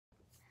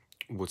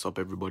What's up,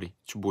 everybody?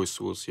 It's your boy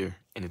Souls here,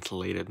 and it's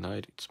late at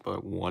night. It's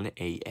about 1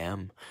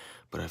 a.m.,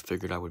 but I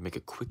figured I would make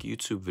a quick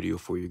YouTube video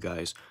for you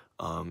guys.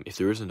 If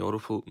there is a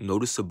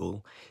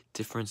noticeable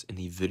difference in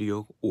the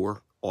video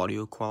or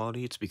audio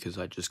quality, it's because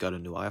I just got a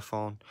new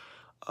iPhone.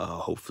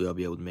 Hopefully, I'll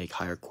be able to make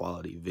higher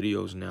quality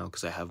videos now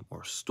because I have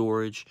more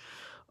storage.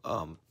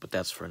 But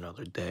that's for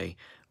another day.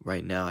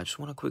 Right now, I just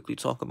want to quickly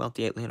talk about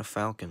the Atlanta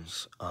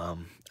Falcons. I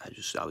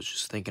was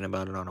just thinking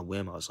about it on a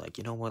whim. I was like,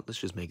 you know what? Let's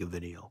just make a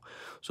video.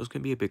 So it's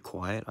gonna be a bit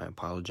quiet. I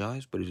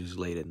apologize, but it is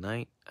late at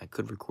night. I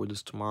could record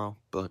this tomorrow,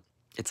 but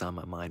it's on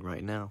my mind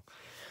right now.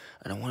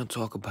 And I want to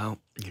talk about,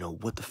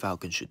 what the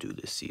Falcons should do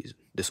this season,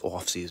 this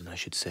offseason, I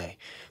should say,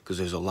 because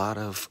there's a lot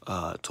of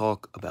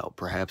talk about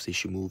perhaps they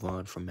should move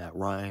on from Matt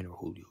Ryan or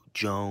Julio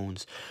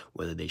Jones,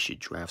 whether they should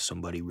draft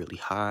somebody really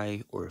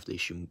high or if they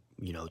should,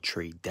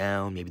 trade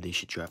down. Maybe they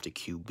should draft a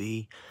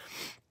QB.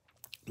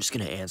 I'm just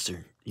going to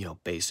answer,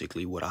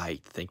 basically what I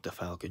think the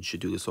Falcons should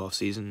do this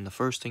offseason. And the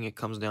first thing it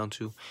comes down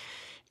to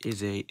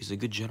is a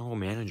good general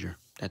manager.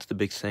 That's the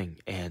big thing.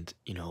 And,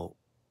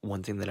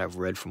 one thing that I've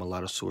read from a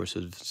lot of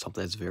sources,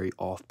 something that's very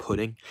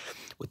off-putting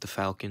with the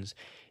Falcons,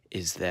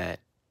 is that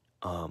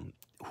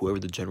whoever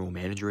the general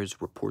manager is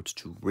reports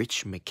to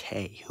Rich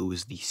McKay, who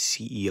is the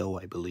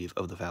CEO, I believe,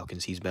 of the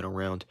Falcons. He's been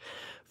around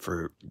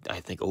for,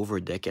 I think, over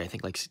a decade. I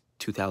think like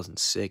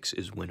 2006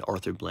 is when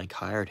Arthur Blank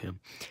hired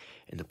him.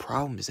 And the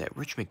problem is that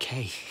Rich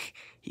McKay,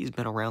 he's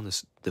been around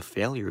the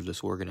failure of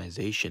this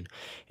organization.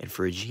 And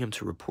for a GM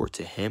to report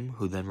to him,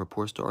 who then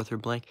reports to Arthur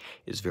Blank,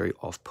 is very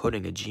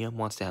off-putting. A GM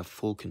wants to have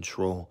full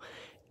control.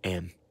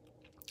 And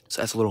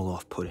so that's a little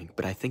off-putting.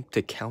 But I think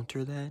to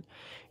counter that,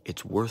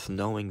 it's worth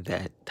knowing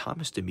that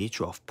Thomas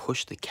Dimitroff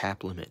pushed the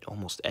cap limit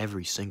almost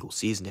every single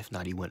season. If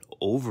not, he went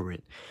over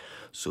it.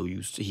 So a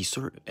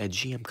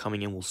GM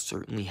coming in will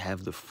certainly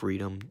have the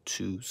freedom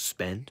to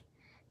spend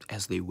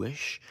as they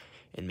wish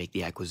and make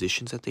the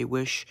acquisitions that they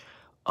wish.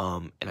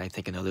 And I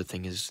think another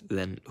thing is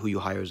then who you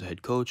hire as a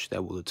head coach.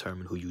 That will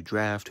determine who you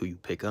draft, who you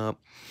pick up.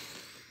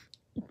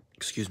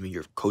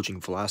 Your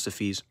coaching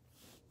philosophies.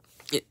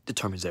 It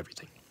determines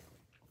everything.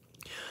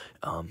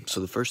 So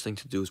the first thing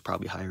to do is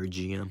probably hire a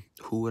GM.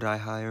 Who would I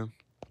hire?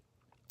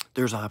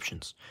 There's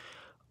options.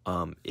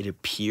 It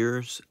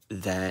appears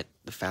that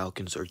the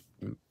Falcons are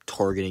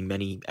targeting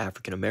many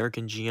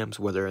African-American GMs,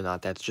 whether or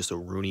not that's just a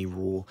Rooney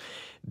Rule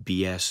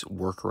BS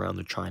workaround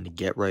they're trying to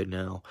get right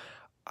now.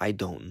 I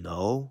don't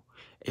know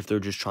if they're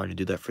just trying to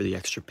do that for the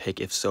extra pick.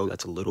 If so,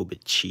 that's a little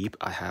bit cheap,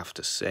 I have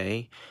to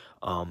say.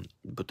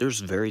 But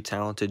there's very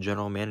talented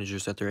general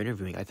managers that they're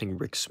interviewing. I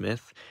think Rick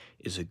Smith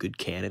is a good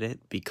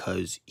candidate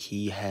because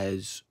he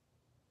has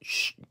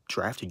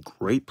drafted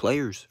great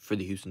players for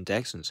the Houston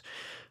Texans.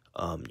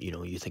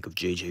 You think of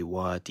J.J.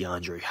 Watt,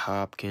 DeAndre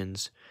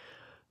Hopkins,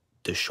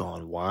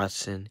 Deshaun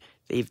Watson.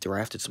 They've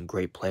drafted some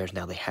great players.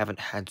 Now, they haven't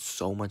had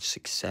so much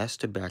success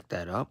to back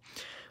that up.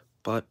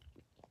 But,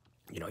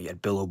 you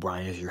had Bill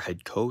O'Brien as your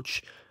head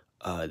coach.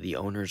 The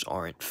owners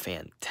aren't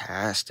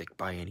fantastic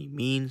by any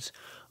means.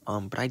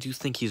 But I do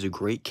think he's a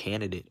great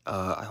candidate.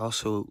 I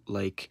also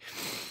like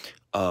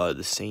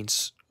the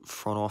Saints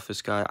front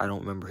office guy. I don't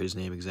remember his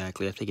name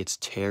exactly. I think it's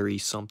Terry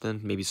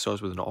something. Maybe it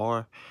starts with an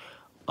R.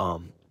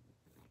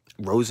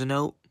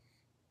 Rosenote?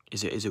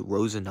 Is it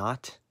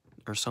Rosenot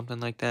or something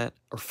like that?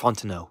 Or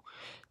Fontenot.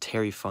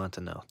 Terry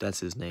Fontenot. That's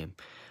his name.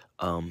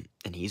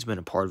 And he's been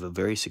a part of a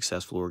very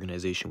successful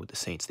organization with the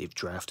Saints. They've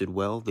drafted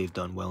well. They've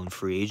done well in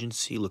free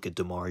agency. Look at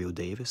DeMario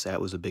Davis. That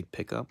was a big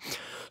pickup.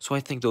 So I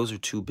think those are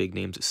two big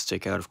names that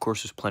stick out. Of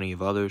course, there's plenty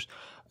of others.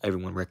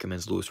 Everyone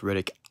recommends Louis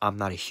Riddick. I'm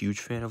not a huge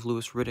fan of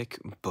Louis Riddick,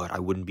 but I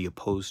wouldn't be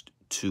opposed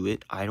to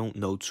it. I don't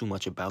know too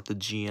much about the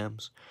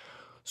GMs,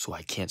 so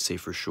I can't say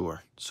for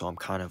sure. So I'm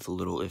kind of a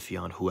little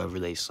iffy on whoever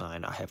they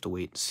sign. I have to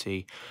wait and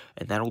see.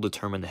 And that will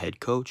determine the head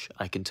coach.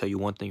 I can tell you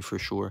one thing for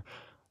sure.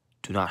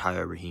 Do not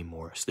hire Raheem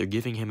Morris. They're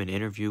giving him an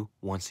interview.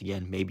 Once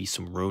again, maybe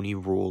some Rooney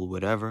Rule,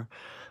 whatever.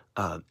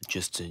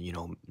 Just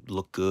to,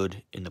 look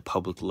good in the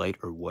public light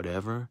or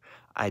whatever.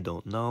 I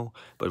don't know.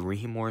 But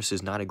Raheem Morris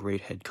is not a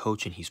great head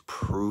coach, and he's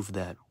proved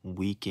that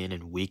week in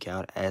and week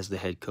out as the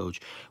head coach.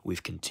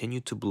 We've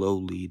continued to blow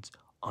leads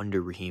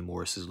under Raheem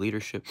Morris's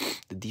leadership.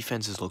 The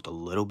defense has looked a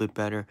little bit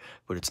better,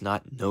 but it's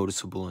not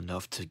noticeable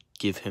enough to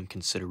give him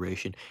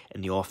consideration,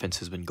 and the offense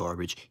has been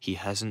garbage. He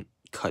hasn't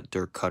cut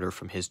Dirk Cutter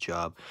from his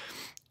job.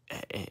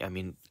 I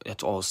mean,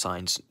 that's all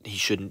signs he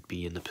shouldn't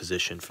be in the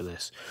position for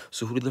this.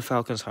 So who did the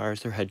Falcons hire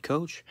as their head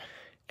coach?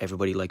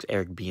 Everybody likes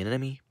Eric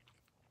Bieniemy.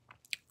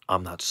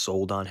 I'm not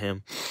sold on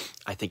him.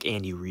 I think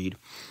Andy Reid,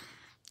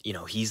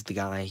 he's the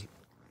guy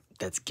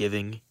that's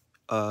giving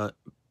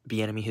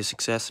Bieniemy his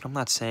success. And I'm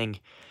not saying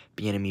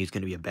Bieniemy is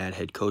going to be a bad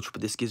head coach,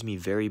 but this gives me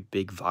very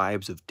big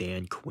vibes of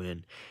Dan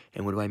Quinn.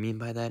 And what do I mean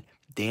by that?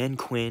 Dan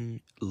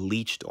Quinn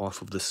leached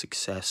off of the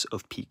success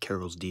of Pete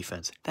Carroll's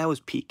defense. That was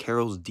Pete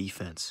Carroll's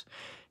defense.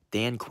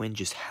 Dan Quinn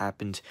just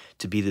happened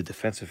to be the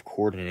defensive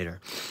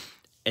coordinator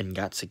and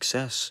got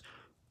success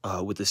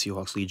with the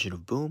Seahawks Legion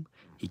of Boom.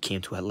 He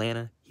came to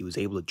Atlanta. He was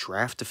able to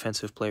draft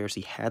defensive players.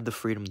 He had the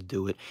freedom to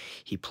do it.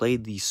 He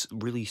played these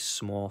really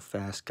small,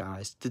 fast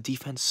guys. The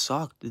defense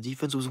sucked. The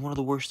defense was one of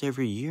the worst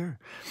every year.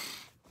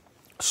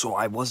 So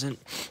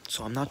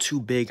I'm not too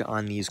big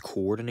on these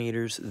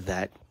coordinators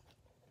that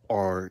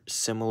are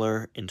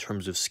similar in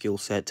terms of skill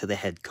set to the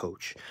head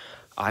coach.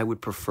 I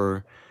would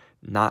prefer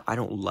I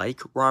don't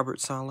like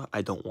Robert Saleh.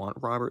 I don't want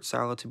Robert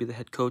Saleh to be the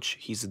head coach.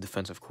 He's the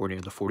defensive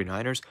coordinator of the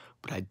 49ers,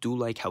 but I do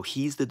like how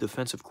he's the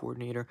defensive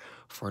coordinator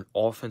for an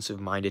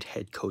offensive-minded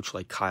head coach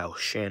like Kyle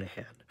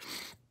Shanahan.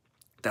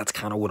 That's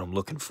kind of what I'm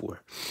looking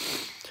for.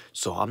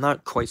 So I'm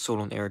not quite sold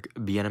on Eric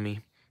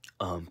Bieniemy.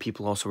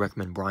 People also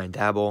recommend Brian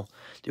Daboll,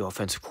 the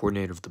offensive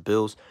coordinator of the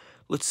Bills.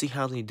 Let's see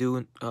how they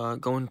do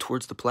going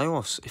towards the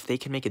playoffs. If they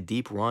can make a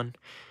deep run,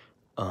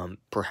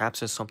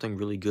 perhaps it's something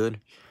really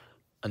good.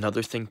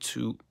 Another thing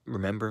to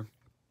remember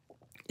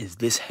is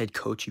this head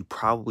coach, you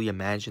probably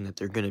imagine that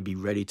they're going to be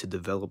ready to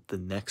develop the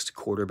next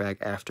quarterback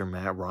after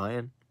Matt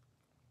Ryan.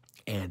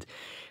 And,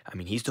 I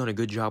mean, he's done a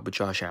good job with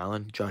Josh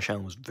Allen. Josh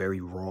Allen was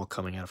very raw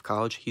coming out of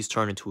college. He's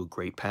turned into a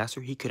great passer.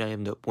 He could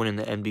end up winning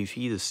the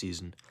MVP this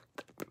season.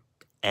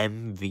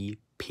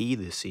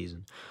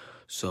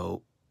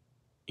 So,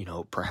 you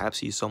know, perhaps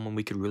he's someone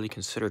we could really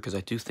consider, because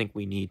I do think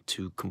we need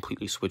to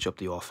completely switch up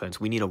the offense.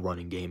 We need a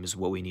running game is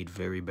what we need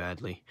very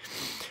badly.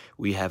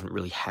 We haven't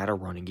really had a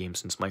running game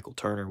since Michael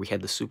Turner. We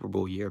had the Super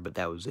Bowl year, but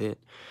that was it.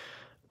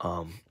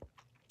 But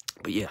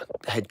yeah,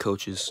 head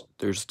coaches,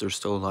 there's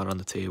still a lot on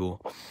the table.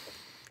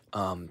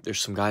 There's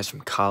some guys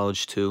from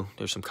college too.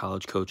 There's some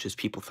college coaches.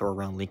 People throw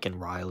around Lincoln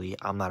Riley.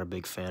 I'm not a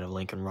big fan of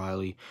Lincoln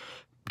Riley.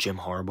 Jim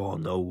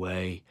Harbaugh, no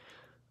way.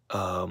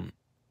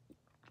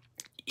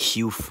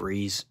 Hugh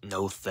Freeze,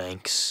 no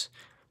thanks.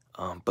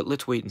 But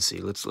let's wait and see.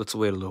 Let's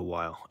wait a little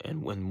while.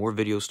 And when more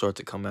videos start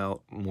to come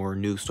out, more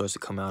news starts to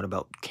come out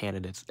about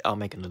candidates, I'll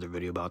make another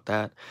video about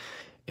that.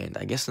 And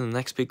I guess the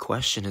next big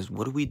question is,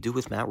 what do we do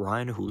with Matt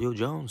Ryan and Julio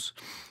Jones?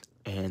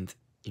 And,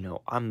 you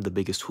know, I'm the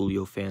biggest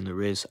Julio fan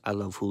there is. I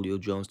love Julio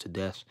Jones to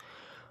death.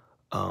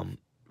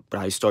 But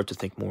I start to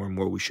think more and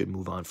more we should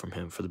move on from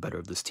him for the better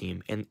of this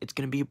team. And it's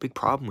going to be a big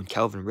problem when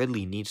Calvin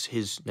Ridley needs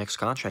his next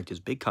contract, his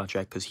big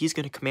contract, because he's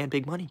going to command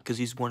big money because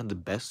he's one of the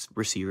best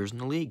receivers in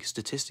the league,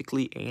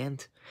 statistically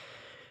and,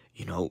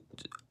 you know,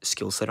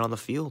 skill set on the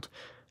field.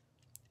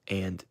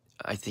 And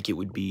I think it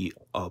would be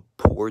a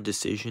poor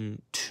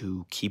decision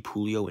to keep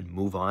Julio and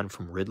move on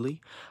from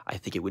Ridley. I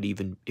think it would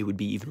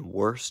be even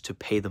worse to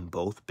pay them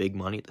both big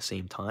money at the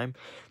same time,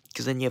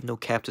 because then you have no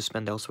cap to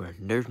spend elsewhere.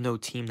 There's no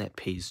team that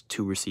pays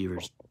two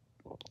receivers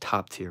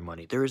top tier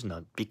money. There is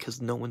none,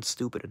 because no one's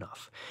stupid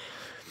enough.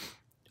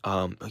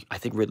 I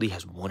think Ridley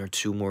has 1 or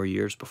 2 more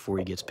years before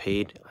he gets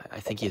paid. I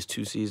think he has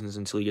 2 seasons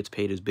until he gets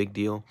paid his big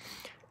deal.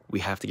 We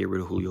have to get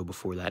rid of Julio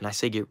before that. And I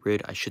say get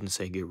rid, I shouldn't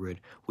say get rid.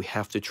 We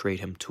have to trade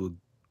him to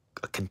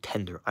a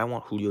contender. I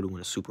want Julio to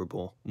win a Super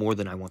Bowl more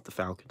than I want the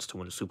Falcons to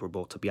win a Super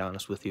Bowl, to be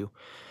honest with you.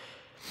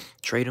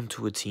 Trade him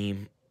to a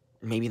team,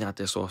 maybe not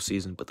this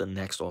offseason, but the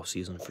next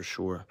offseason for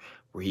sure,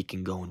 where he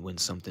can go and win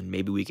something.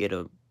 Maybe we get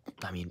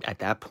at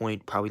that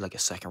point, probably like a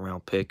 2nd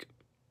round pick,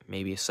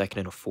 maybe a 2nd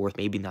and a 4th,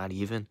 maybe not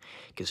even,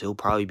 because he'll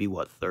probably be,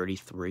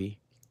 33,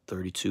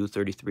 32,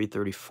 33,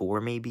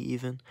 34, maybe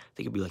even. I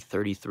think it'll be like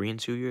 33 in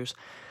 2 years.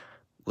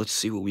 Let's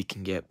see what we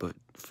can get, but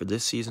for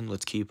this season,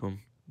 let's keep him.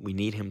 We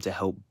need him to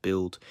help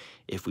build.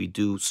 If we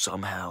do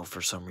somehow,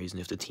 for some reason,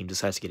 if the team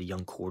decides to get a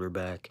young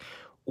quarterback,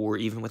 or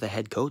even with a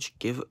head coach,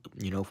 if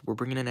we're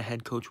bringing in a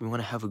head coach, we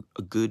want to have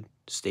a good,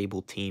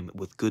 stable team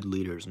with good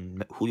leaders.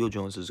 And Julio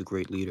Jones is a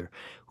great leader.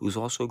 Who's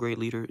also a great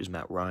leader is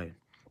Matt Ryan.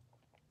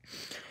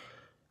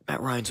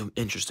 Matt Ryan's an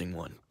interesting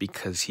one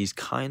because he's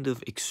kind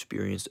of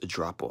experienced a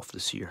drop-off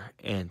this year.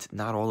 And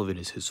not all of it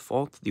is his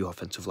fault. The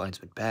offensive line's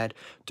been bad.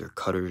 Dirk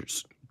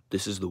Cutter's,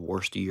 this is the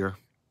worst year,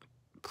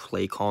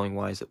 play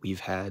calling-wise, that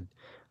we've had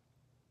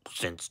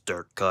since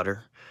Dirk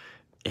Cutter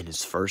in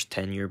his first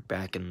tenure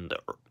back in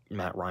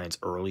Matt Ryan's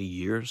early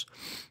years.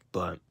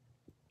 But,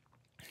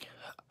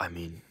 I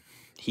mean,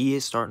 he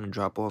is starting to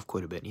drop off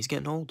quite a bit, and he's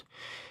getting old.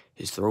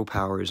 His throw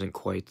power isn't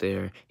quite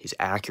there. His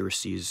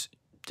accuracy is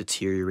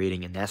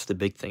deteriorating, and that's the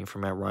big thing for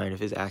Matt Ryan. If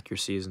his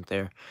accuracy isn't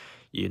there,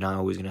 you're not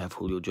always going to have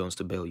Julio Jones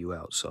to bail you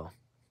out. So,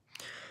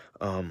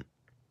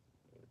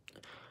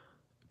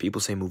 people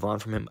say move on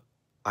from him.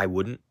 I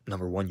wouldn't.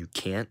 Number one, you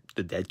can't.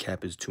 The dead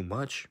cap is too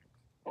much.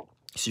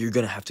 So you're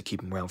going to have to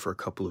keep him around for a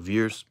couple of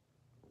years.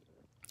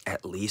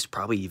 At least,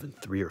 probably even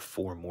 3 or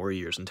 4 more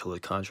years until the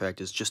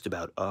contract is just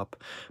about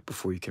up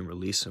before you can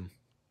release him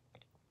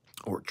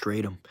or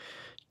trade him.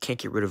 You can't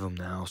get rid of him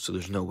now, so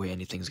there's no way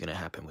anything's going to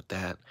happen with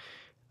that.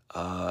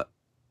 I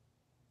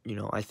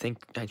think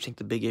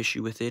the big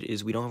issue with it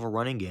is we don't have a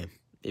running game.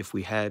 If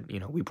we had,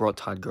 we brought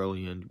Todd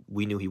Gurley in,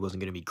 we knew he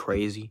wasn't going to be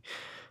crazy,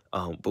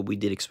 but we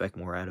did expect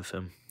more out of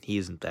him. He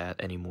isn't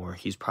that anymore.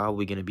 He's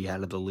probably going to be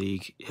out of the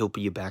league. He'll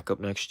be a backup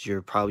next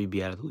year, probably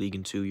be out of the league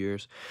in 2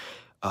 years.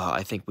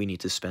 I think we need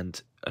to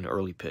spend an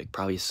early pick,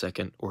 probably a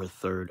 2nd or a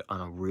 3rd,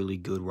 on a really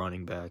good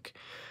running back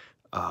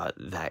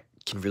that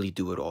can really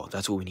do it all.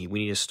 That's what we need. We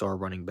need a star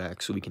running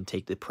back so we can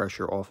take the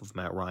pressure off of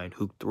Matt Ryan,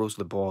 who throws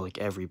the ball like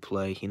every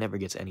play. He never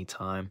gets any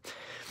time.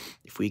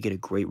 If we get a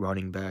great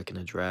running back in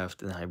the draft,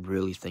 then I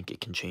really think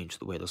it can change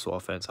the way this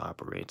offense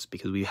operates,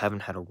 because we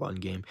haven't had a run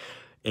game.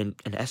 In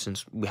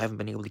essence, we haven't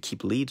been able to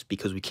keep leads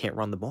because we can't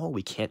run the ball.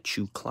 We can't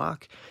chew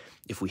clock.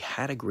 If we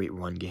had a great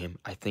run game,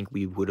 I think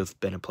we would have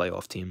been a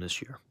playoff team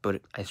this year.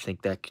 But I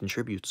think that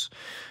contributes.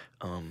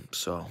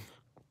 So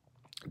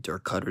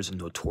Dirk Cutter's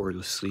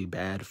notoriously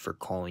bad for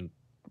calling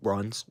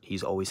runs.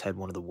 He's always had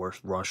one of the worst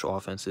rush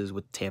offenses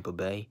with Tampa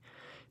Bay.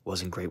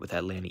 Wasn't great with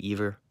Atlanta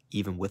either,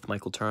 even with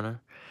Michael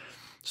Turner.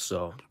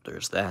 So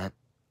there's that.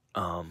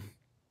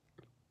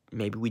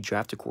 Maybe we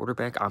draft a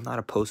quarterback. I'm not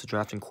opposed to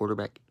drafting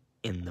quarterback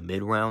in the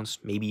mid rounds.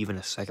 Maybe even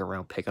a second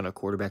round pick on a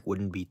quarterback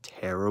wouldn't be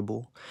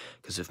terrible,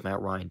 because if Matt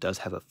Ryan does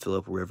have a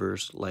Phillip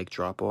Rivers like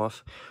drop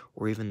off,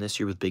 or even this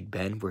year with Big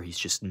Ben where he's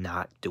just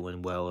not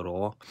doing well at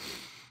all,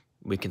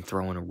 we can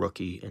throw in a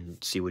rookie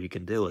and see what he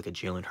can do, like a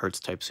Jalen Hurts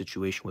type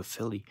situation with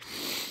Philly.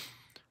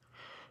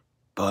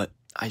 But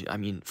I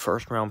mean,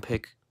 first round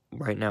pick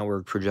right now,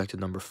 we're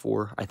projected number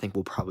 4. I think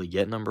we'll probably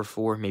get number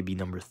 4, maybe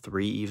number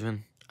 3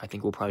 even. I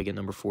think we'll probably get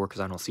number 4 because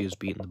I don't see us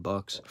beating the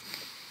Bucks.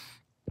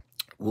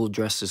 We'll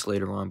address this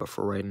later on, but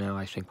for right now,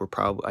 I think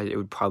it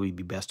would probably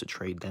be best to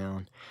trade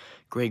down.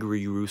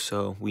 Gregory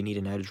Rousseau, we need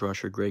an edge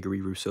rusher. Gregory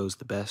Rousseau's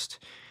the best,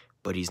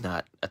 but he's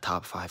not a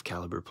top 5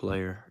 caliber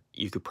player.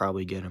 You could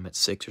probably get him at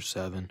 6 or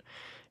 7,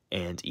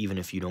 and even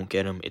if you don't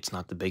get him, it's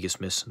not the biggest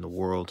miss in the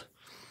world.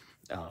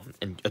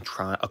 And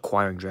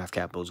acquiring draft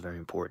capital is very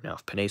important. Now,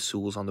 if Penei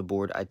Sewell's on the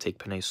board, I'd take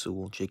Penei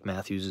Sewell. Jake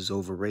Matthews is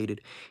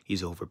overrated.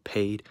 He's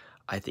overpaid.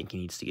 I think he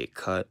needs to get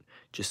cut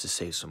just to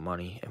save some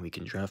money, and we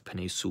can draft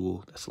Penei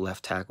Sewell. That's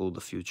left tackle of the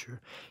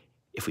future.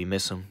 If we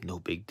miss him, no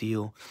big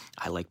deal.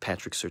 I like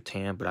Patrick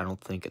Surtain, but I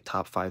don't think a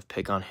top 5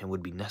 pick on him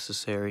would be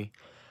necessary.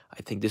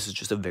 I think this is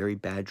just a very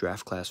bad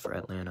draft class for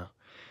Atlanta,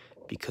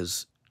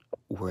 because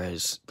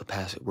whereas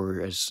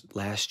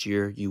last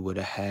year you would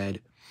have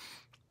had,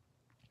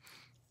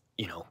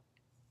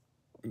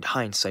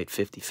 hindsight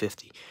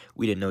 50-50.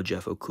 We didn't know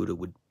Jeff Okudah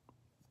would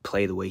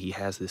play the way he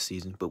has this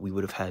season, but we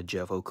would have had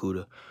Jeff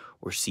Okudah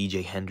or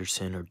CJ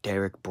Henderson or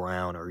Derek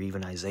Brown or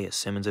even Isaiah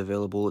Simmons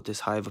available at this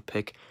high of a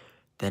pick,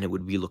 then it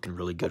would be looking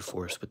really good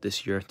for us. But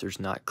this year,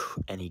 there's not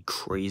any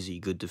crazy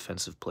good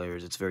defensive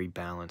players. It's very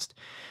balanced,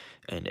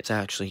 and it's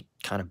actually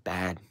kind of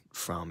bad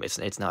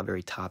it's not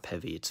very top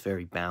heavy. It's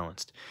very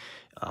balanced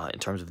in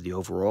terms of the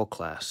overall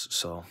class.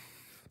 So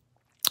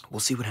we'll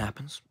see what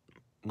happens.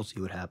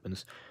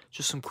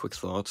 Just some quick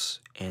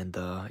thoughts, and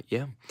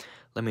yeah,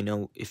 let me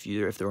know if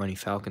there are any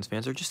Falcons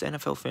fans or just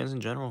NFL fans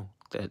in general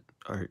that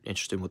are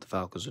interested in what the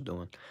Falcons are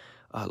doing.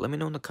 Let me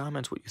know in the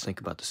comments what you think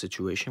about the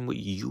situation, what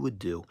you would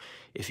do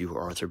if you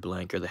were Arthur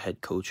Blank or the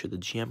head coach or the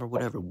GM or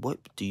whatever. What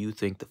do you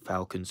think the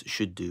Falcons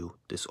should do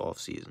this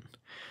offseason?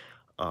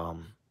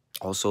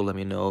 Also, let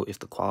me know if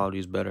the quality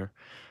is better,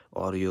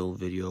 audio,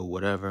 video,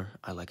 whatever.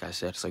 Like I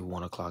said, it's like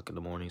 1 o'clock in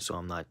the morning, so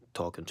I'm not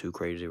talking too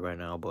crazy right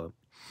now, but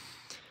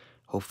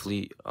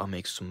hopefully I'll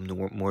make some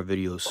more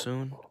videos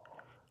soon.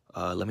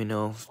 Let me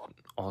know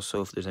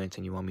also if there's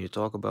anything you want me to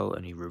talk about,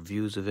 any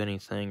reviews of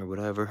anything or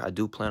whatever. I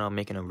do plan on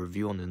making a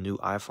review on the new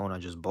iPhone I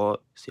just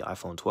bought. It's the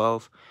iPhone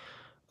 12.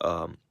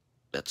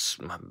 That's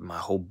my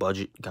whole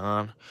budget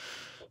gone.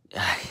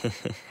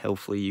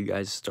 Hopefully you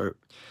guys start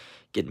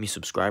getting me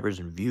subscribers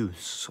and views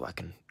so I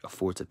can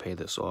afford to pay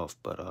this off.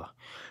 But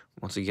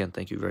once again,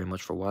 thank you very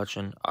much for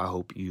watching. I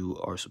hope you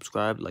are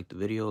subscribed, like the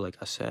video, like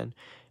I said.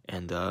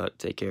 And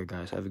take care,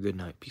 guys. Have a good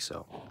night. Peace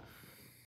out.